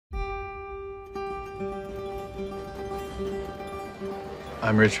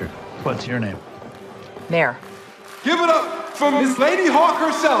I'm Richard. What's your name? Mare. Give it up for Miss Lady Hawk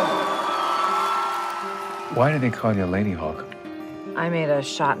herself. Why do they call you Lady Hawk? I made a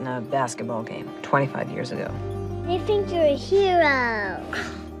shot in a basketball game 25 years ago. They think you're a hero.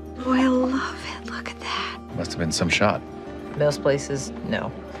 Oh, I love it. Look at that. Must have been some shot. Most places,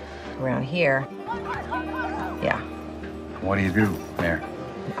 no. Around here, yeah. What do you do, Mayor?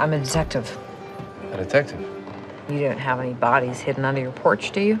 I'm a detective. A detective? You don't have any bodies hidden under your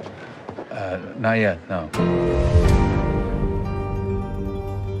porch, do you? Not yet, no.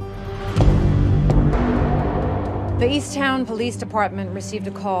 The Easttown Police Department received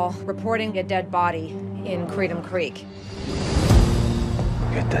a call reporting a dead body in Creedham Creek.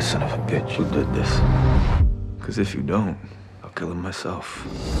 Get that son of a bitch. Who did this? Because if you don't, I'll kill him myself.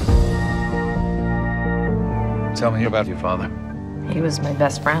 Tell me about your father. He was my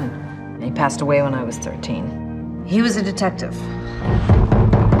best friend. He passed away when I was 13. He was a detective.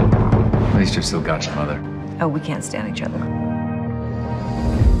 At least you've still got your mother. Oh, we can't stand each other.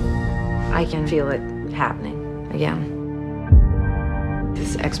 I can feel it happening again.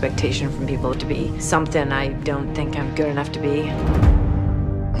 This expectation from people to be something I don't think I'm good enough to be.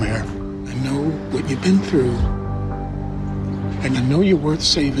 Mare, I know what you've been through, and I know you're worth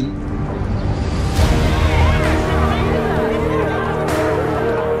saving.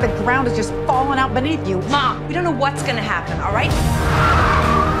 The ground is just falling out beneath you. Mom, we don't know what's gonna happen, all right?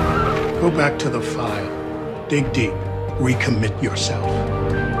 Go back to the file. Dig deep. Recommit yourself.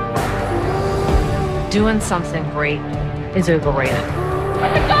 Doing something great is overrated.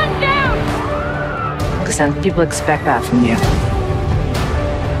 Put the gun down! Listen, people expect that from you.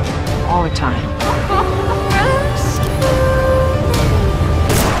 All the time.